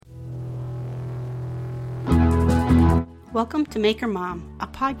Welcome to Maker Mom, a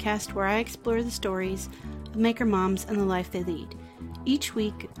podcast where I explore the stories of maker moms and the life they lead. Each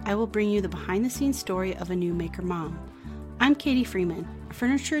week, I will bring you the behind-the-scenes story of a new maker mom. I'm Katie Freeman, a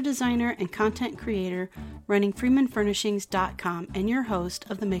furniture designer and content creator running freemanfurnishings.com and your host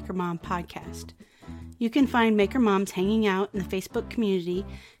of the Maker Mom podcast. You can find Maker Moms hanging out in the Facebook community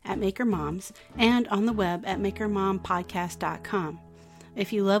at Maker Moms and on the web at makermompodcast.com.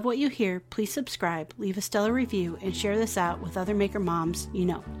 If you love what you hear, please subscribe, leave a stellar review, and share this out with other maker moms you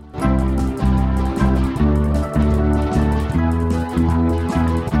know.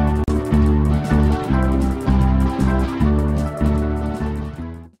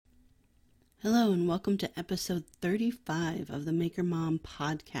 Hello and welcome to episode 35 of the Maker Mom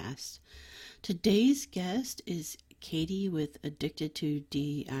podcast. Today's guest is Katie with Addicted to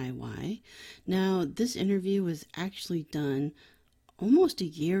DIY. Now, this interview was actually done almost a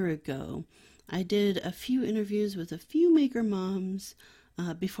year ago. I did a few interviews with a few maker moms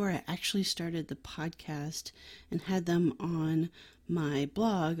before I actually started the podcast and had them on my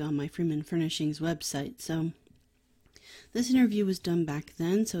blog on my Freeman Furnishings website. So this interview was done back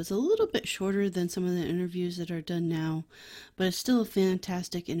then, so it's a little bit shorter than some of the interviews that are done now, but it's still a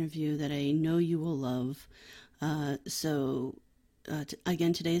fantastic interview that I know you will love.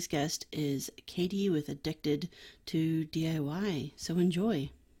 Again, today's guest is Katie with Addicted to DIY. So enjoy.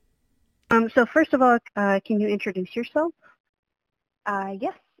 So first of all, can you introduce yourself?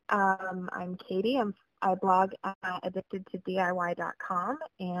 Yes. I'm Katie. I blog at addictedtodiy.com,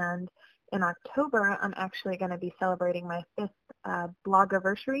 and in October, I'm actually going to be celebrating my 5th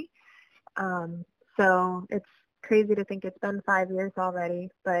blogiversary. So it's crazy to think it's been 5 years already,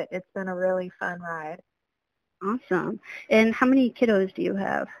 but it's been a really fun ride. Awesome. And how many kiddos do you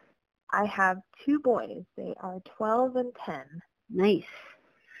have? I have 2 boys. They are 12 and 10. Nice.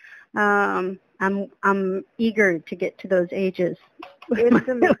 I'm eager to get to those ages with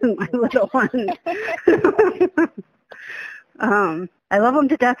my little ones. I love them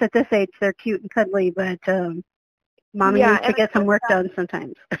to death at this age. They're cute and cuddly, but Mommy needs to get some work done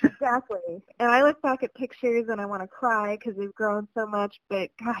sometimes. Exactly. And I look back at pictures and I want to cry because they've grown so much, but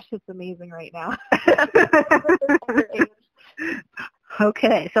gosh, it's amazing right now.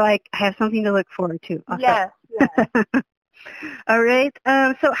 Okay, so I have something to look forward to. Awesome. Yes. All right.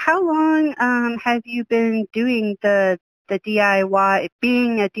 So how long have you been doing the DIY,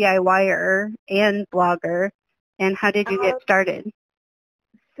 being a DIYer and blogger, and how did you get started?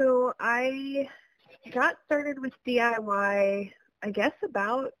 So I got started with DIY, I guess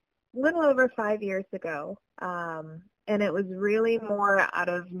about a little over 5 years ago. And it was really more out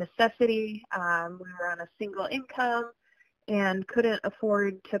of necessity. We were on a single income and couldn't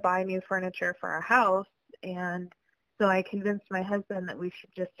afford to buy new furniture for our house. And so I convinced my husband that we should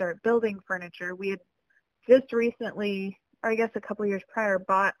just start building furniture. We had just recently, or I guess a couple years prior,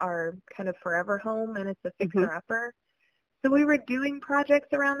 bought our kind of forever home, and it's a fixer-upper. So we were doing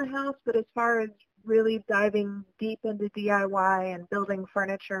projects around the house, but as far as really diving deep into DIY and building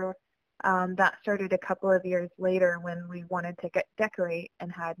furniture, that started a couple of years later when we wanted to decorate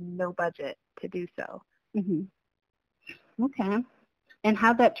and had no budget to do so. Mm-hmm. Okay. And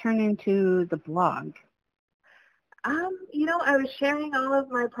how'd that turn into the blog? I was sharing all of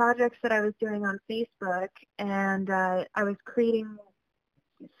my projects that I was doing on Facebook, and I was creating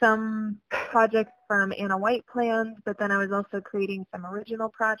some projects from Anna White plans, but then I was also creating some original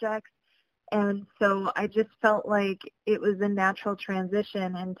projects. And so I just felt like it was a natural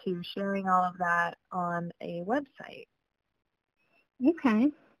transition into sharing all of that on a website.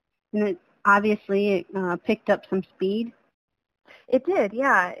 Okay. And it picked up some speed? It did,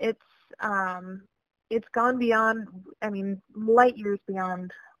 yeah. It's gone beyond, light years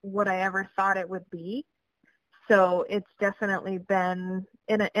beyond what I ever thought it would be. So it's definitely been,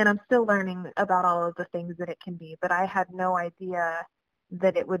 and I'm still learning about all of the things that it can be, but I had no idea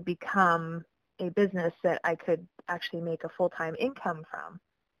that it would become a business that I could actually make a full-time income from.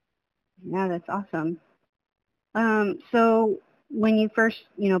 Yeah, that's awesome. So when you first,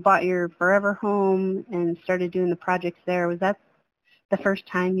 bought your forever home and started doing the projects there, was that the first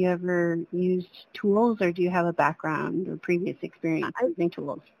time you ever used tools, or do you have a background or previous experience using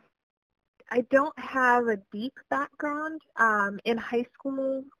tools? I don't have a deep background. In high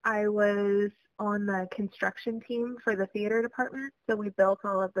school, I was on the construction team for the theater department, so we built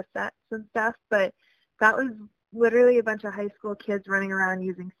all of the sets and stuff, but that was literally a bunch of high school kids running around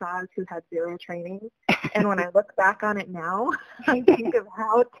using saws who had zero training. And when I look back on it now, I think of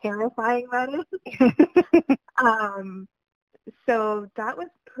how terrifying that is. So that was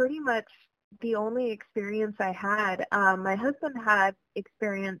pretty much the only experience I had. My husband had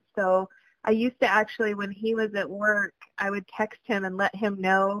experience, so I used to actually, when he was at work, I would text him and let him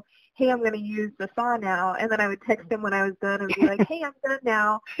know, hey, I'm going to use the saw now. And then I would text him when I was done and be like, hey, I'm done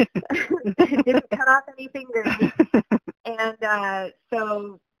now. Didn't cut off any fingers. And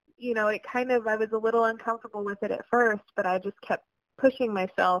so, it kind of, I was a little uncomfortable with it at first, but I just kept pushing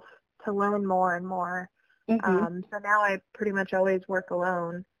myself to learn more and more. So now I pretty much always work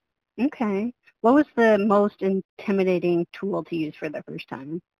alone. Okay. What was the most intimidating tool to use for the first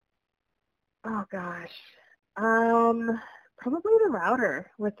time? Oh, gosh. Probably the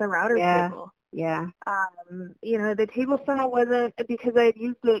router, with the router table. Yeah. The table saw wasn't, because I had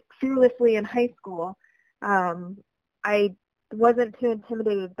used it fearlessly in high school. I wasn't too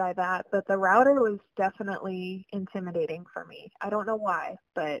intimidated by that, but the router was definitely intimidating for me. I don't know why,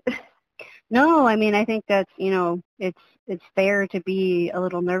 but... No, I mean, I think that's, it's fair to be a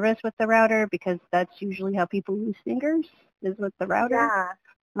little nervous with the router because that's usually how people lose fingers, is with the router.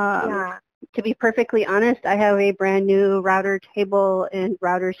 Yeah. To be perfectly honest, I have a brand new router table and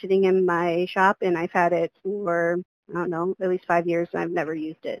router sitting in my shop, and I've had it for, I don't know, at least 5 years, and I've never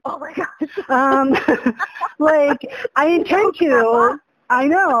used it. Oh, my gosh. I intend to. I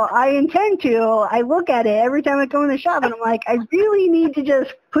know. I intend to. I look at it every time I go in the shop, and I'm like, I really need to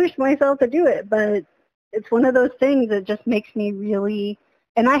just push myself to do it. But it's one of those things that just makes me really,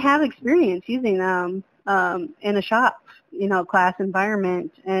 and I have experience using them in a shop, class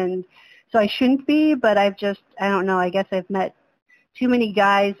environment. And so I shouldn't be, but I don't know, I guess I've met too many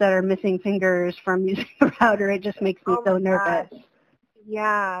guys that are missing fingers from using the router. It just makes me so nervous. Gosh.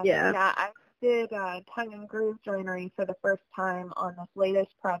 Yeah. I did tongue and groove joinery for the first time on this latest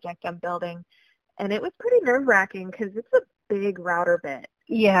project I'm building, and it was pretty nerve-wracking because it's a big router bit.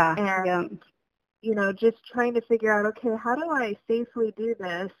 Yeah. And, just trying to figure out, okay, how do I safely do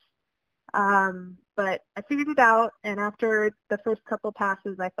this? But I figured it out, and after the first couple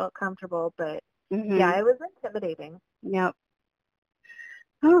passes, I felt comfortable, but yeah, it was intimidating. Yep.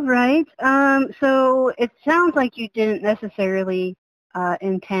 All right. So it sounds like you didn't necessarily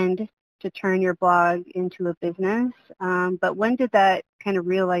intend to turn your blog into a business, but when did that kind of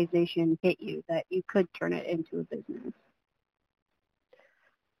realization hit you that you could turn it into a business?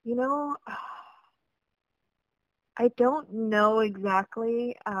 I don't know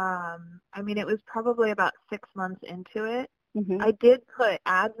exactly. It was probably about 6 months into it. I did put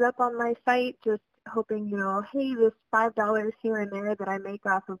ads up on my site just hoping, hey, this $5 here and there that I make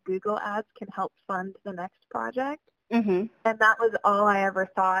off of Google ads can help fund the next project. And that was all I ever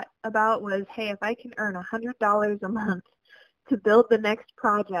thought about was, hey, if I can earn $100 a month to build the next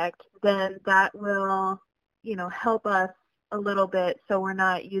project, then that will, help us a little bit so we're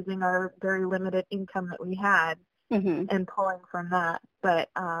not using our very limited income that we had and pulling from that. But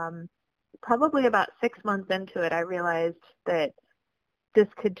probably about 6 months into it, I realized that this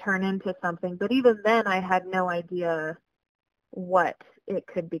could turn into something. But even then, I had no idea what it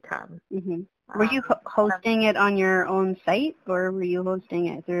could become. Were you hosting it on your own site, or were you hosting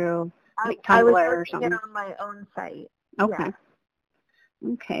it through Tumblr I was or something? it on my own site. Okay.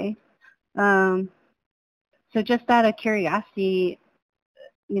 Yeah. Okay. So just out of curiosity,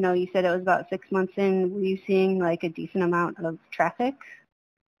 you said it was about 6 months in. Were you seeing like a decent amount of traffic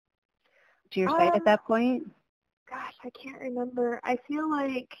to your site at that point? Gosh, I can't remember. I feel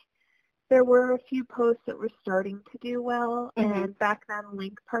like there were a few posts that were starting to do well, and back then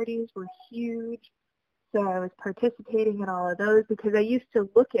link parties were huge. So I was participating in all of those because I used to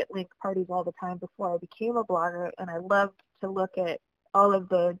look at link parties all the time before I became a blogger, and I loved to look at all of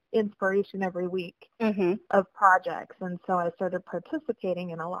the inspiration every week of projects. And so I started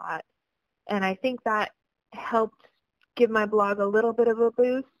participating in a lot. And I think that helped give my blog a little bit of a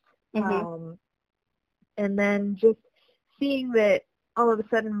boost. And then just seeing that all of a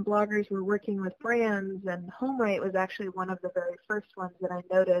sudden bloggers were working with brands, and HomeRite was actually one of the very first ones that I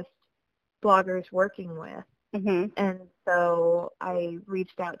noticed bloggers working with. And so I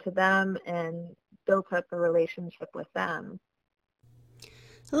reached out to them and built up a relationship with them.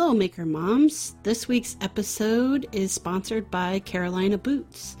 Hello, Maker Moms. This week's episode is sponsored by Carolina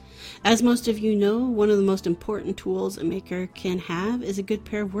Boots. As most of you know, one of the most important tools a maker can have is a good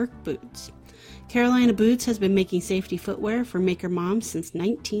pair of work boots. Carolina Boots has been making safety footwear for Maker Moms since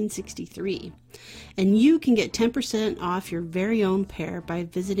 1963. And you can get 10% off your very own pair by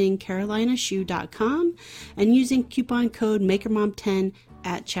visiting carolinashoe.com and using coupon code MakerMom10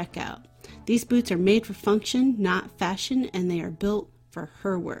 at checkout. These boots are made for function, not fashion, and they are built for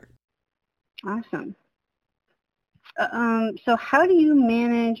her work. Awesome. So how do you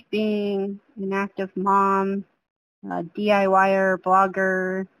manage being an active mom, a DIYer,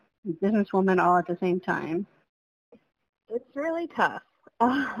 blogger, businesswoman all at the same time? It's really tough.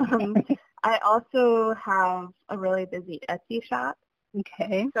 I also have a really busy Etsy shop.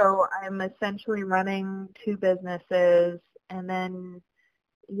 Okay. So I'm essentially running two businesses and then,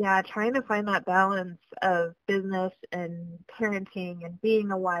 yeah, trying to find that balance of business and parenting and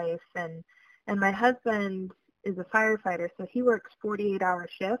being a wife. And my husband is a firefighter, so he works 48-hour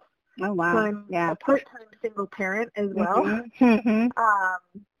shifts. Oh, wow. So I'm Yeah. a part-time single parent as well. Mm-hmm.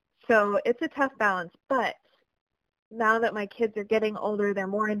 So it's a tough balance. But now that my kids are getting older, they're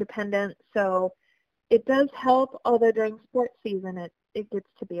more independent. So it does help, although during sports season it gets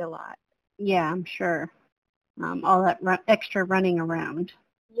to be a lot. Yeah, I'm sure. All that extra running around.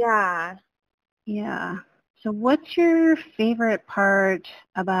 Yeah. Yeah. So what's your favorite part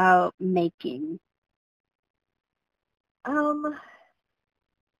about making?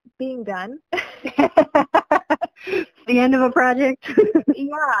 Being done. The end of a project?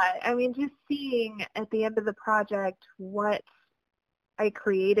 Yeah, I mean, just seeing at the end of the project what I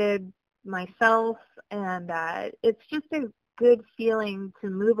created myself, and it's just a good feeling to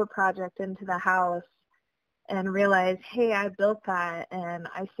move a project into the house and realize, hey, I built that, and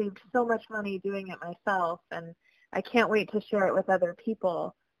I saved so much money doing it myself, and I can't wait to share it with other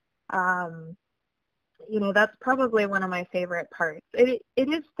people. That's probably one of my favorite parts. It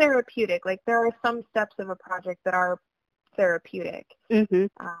is therapeutic. Like, there are some steps of a project that are therapeutic. Mm-hmm.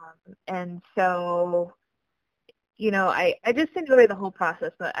 And so, I just enjoy the whole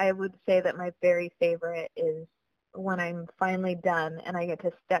process, but I would say that my very favorite is when I'm finally done and I get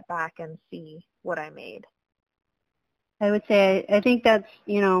to step back and see what I made. I would say I think that's,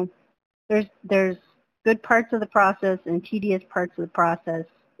 there's good parts of the process and tedious parts of the process.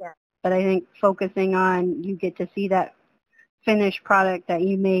 Yeah. But I think focusing on you get to see that finished product that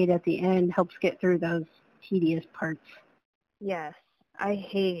you made at the end helps get through those tedious parts. Yes. I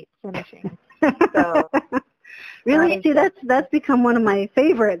hate finishing. So really? See, that's become one of my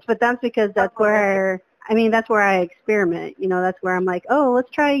favorites, but that's because that's where I experiment. That's where I'm like, oh, let's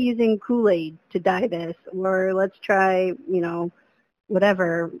try using Kool-Aid to dye this, or let's try,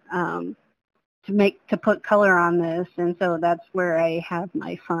 whatever, to put color on this. And so that's where I have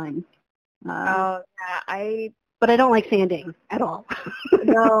my fun. yeah, but I don't like sanding at all.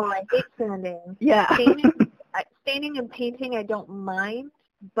 No, I hate sanding. Yeah. Staining and painting I don't mind,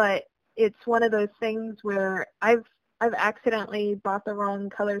 but it's one of those things where I've accidentally bought the wrong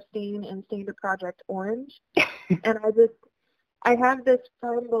color stain and stained a project orange. And I have this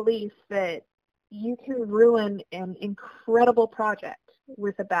firm belief that you can ruin an incredible project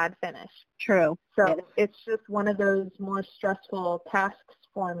with a bad finish. True. So yes. It's just one of those more stressful tasks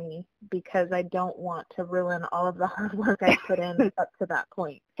for me because I don't want to ruin all of the hard work I put in up to that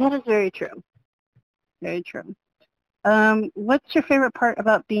point. That is very true. Very true. What's your favorite part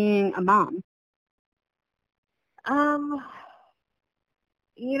about being a mom?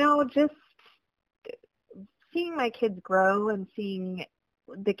 Just seeing my kids grow and seeing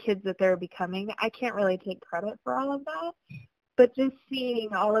the kids that they're becoming. I can't really take credit for all of that, but just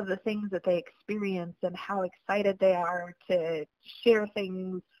seeing all of the things that they experience and how excited they are to share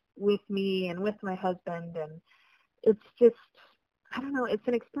things with me and with my husband. And it's just, I don't know, it's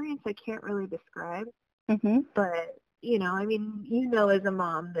an experience I can't really describe. Mm-hmm. But, as a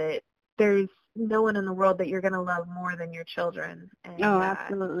mom that there's no one in the world that you're going to love more than your children. And,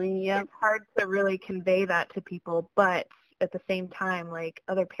 absolutely. Yeah. It's hard to really convey that to people, but at the same time, like,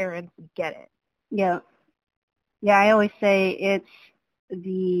 other parents get it. Yeah. Yeah, I always say it's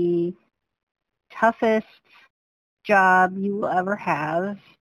the toughest job you will ever have,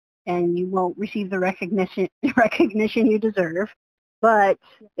 and you won't receive the recognition you deserve, but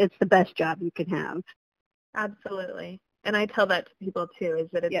it's the best job you can have. Absolutely. And I tell that to people too, is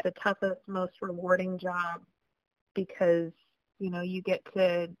that it's the toughest, most rewarding job because, you get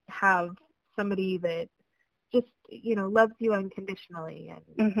to have somebody that just, loves you unconditionally.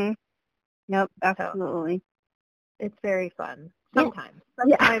 And mm-hmm. Yep, absolutely. So it's very fun. Sometimes.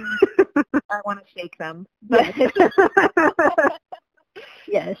 Yeah. Sometimes I want to shake them. But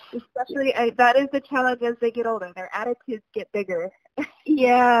yes. Especially, that is the challenge as they get older. Their attitudes get bigger.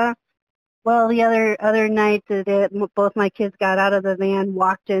 Yeah. Well, the other night, both my kids got out of the van,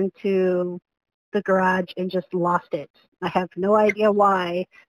 walked into the garage, and just lost it. I have no idea why,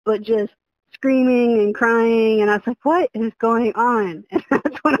 but just screaming and crying, and I was like, what is going on? And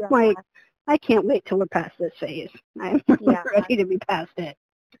that's when I'm like, I can't wait till we're past this phase. I'm ready to be past it.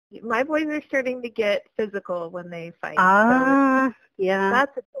 My boys are starting to get physical when they fight. So yeah.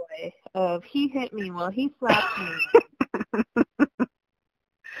 That's a joy of he hit me, well, he slapped me.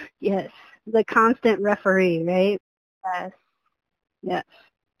 Yes. The constant referee, right? Yes. Yes.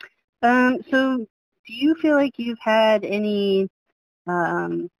 So do you feel like you've had any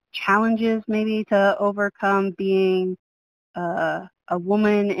challenges maybe to overcome being a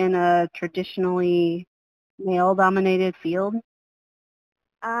woman in a traditionally male-dominated field?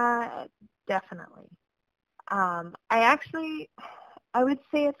 Definitely. I would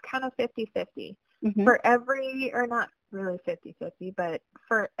say it's kind of 50-50. Mm-hmm. For every, or not really 50-50, but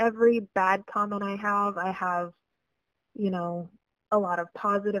for every bad comment I have, a lot of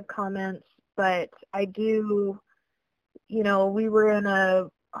positive comments. But I do, we were in a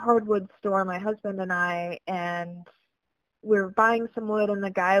hardwood store, my husband and I, and we were buying some wood, and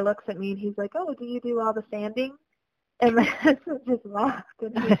the guy looks at me and he's like, "Oh, do you do all the sanding?" And my husband just laughed,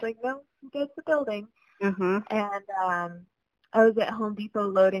 and he's like, "No, he does the building." Mm-hmm. And I was at Home Depot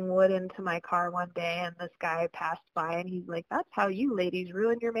loading wood into my car one day, and this guy passed by, and he's like, "That's how you ladies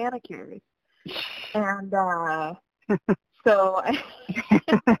ruin your manicures." And so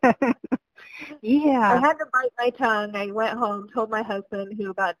Yeah. I had to bite my tongue. I went home, told my husband, who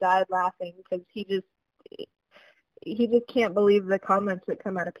about died laughing because he just can't believe the comments that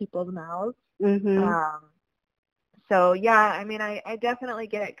come out of people's mouths. Mm-hmm. So yeah, I mean, I definitely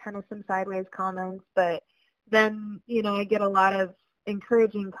get kind of some sideways comments, but then, I get a lot of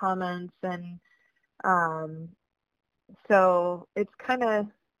encouraging comments, and so it's kind of,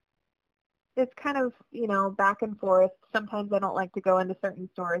 back and forth. Sometimes I don't like to go into certain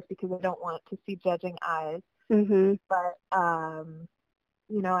stores because I don't want to see judging eyes. Mm-hmm. But,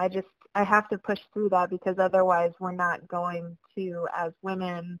 I have to push through that because otherwise we're not going to, as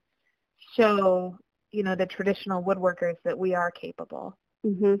women, show, the traditional woodworkers that we are capable.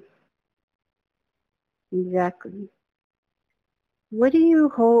 Mm-hmm. Exactly. What do you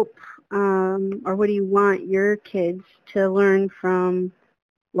hope, or what do you want your kids to learn from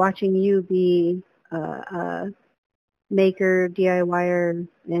watching you be a maker, DIYer,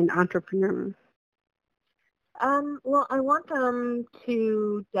 and entrepreneur? Well, I want them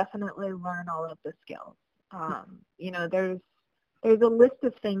to definitely learn all of the skills. There's a list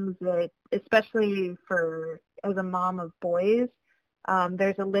of things that, especially as a mom of boys,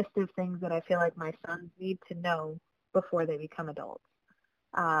 there's a list of things that I feel like my sons need to know before they become adults.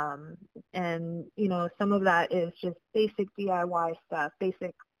 And, some of that is just basic DIY stuff,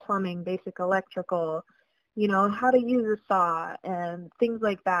 basic plumbing, basic electrical, how to use a saw and things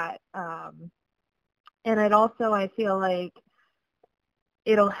like that. And I feel like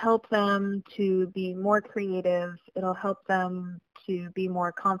it'll help them to be more creative. It'll help them to be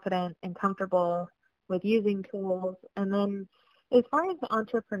more confident and comfortable with using tools. And then as far as the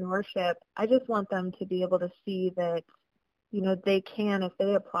entrepreneurship, I just want them to be able to see that, they can, if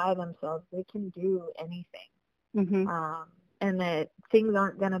they apply themselves, they can do anything. Mm-hmm. And that things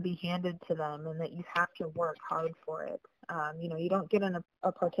aren't going to be handed to them, and that you have to work hard for it. You don't get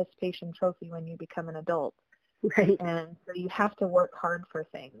a participation trophy when you become an adult. Right. And so you have to work hard for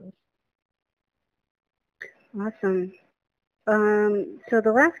things. Awesome. So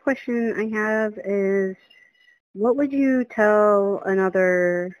the last question I have is, what would you tell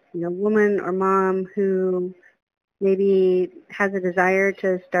another, woman or mom who maybe has a desire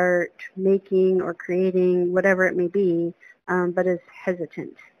to start making or creating whatever it may be, but is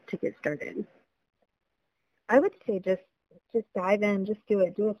hesitant to get started? I would say just dive in, just do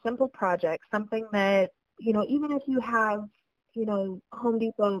it. Do a simple project, something that, even if you have, Home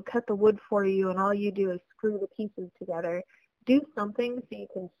Depot cut the wood for you and all you do is screw the pieces together, do something so you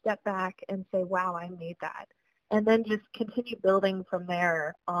can step back and say, wow, I made that. And then just continue building from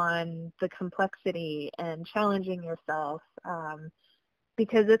there on the complexity and challenging yourself,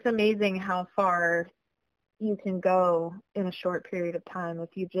 because it's amazing how far you can go in a short period of time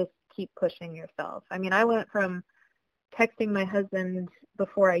if you just keep pushing yourself. I mean, I went from texting my husband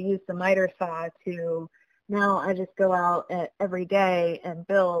before I used the miter saw to now I just go out every day and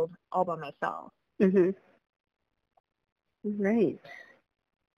build all by myself. Mm-hmm. Right.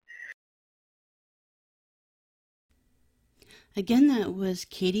 Again, that was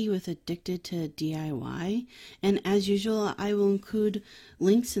Katie with Addicted to DIY. And as usual, I will include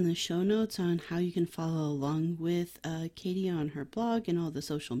links in the show notes on how you can follow along with Katie on her blog and all the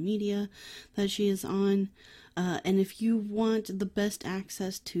social media that she is on. And if you want the best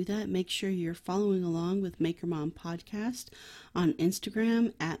access to that, make sure you're following along with Maker Mom Podcast on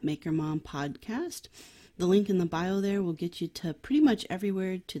Instagram at Maker Mom Podcast. The link in the bio there will get you to pretty much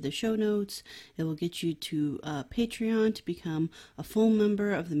everywhere, to the show notes. It will get you to Patreon to become a full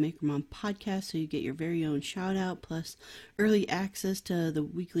member of the Maker Mom Podcast, so you get your very own shout out, plus early access to the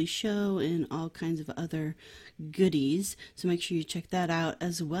weekly show and all kinds of other goodies. So make sure you check that out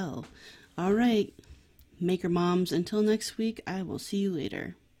as well. All right, Maker Moms, until next week, I will see you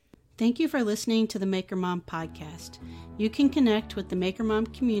later. Thank you for listening to the Maker Mom podcast. You can connect with the Maker Mom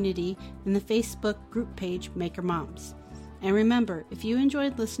community in the Facebook group page Maker Moms. And remember, if you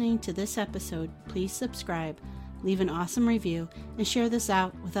enjoyed listening to this episode, please subscribe, leave an awesome review, and share this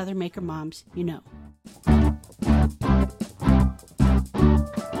out with other Maker Moms you know.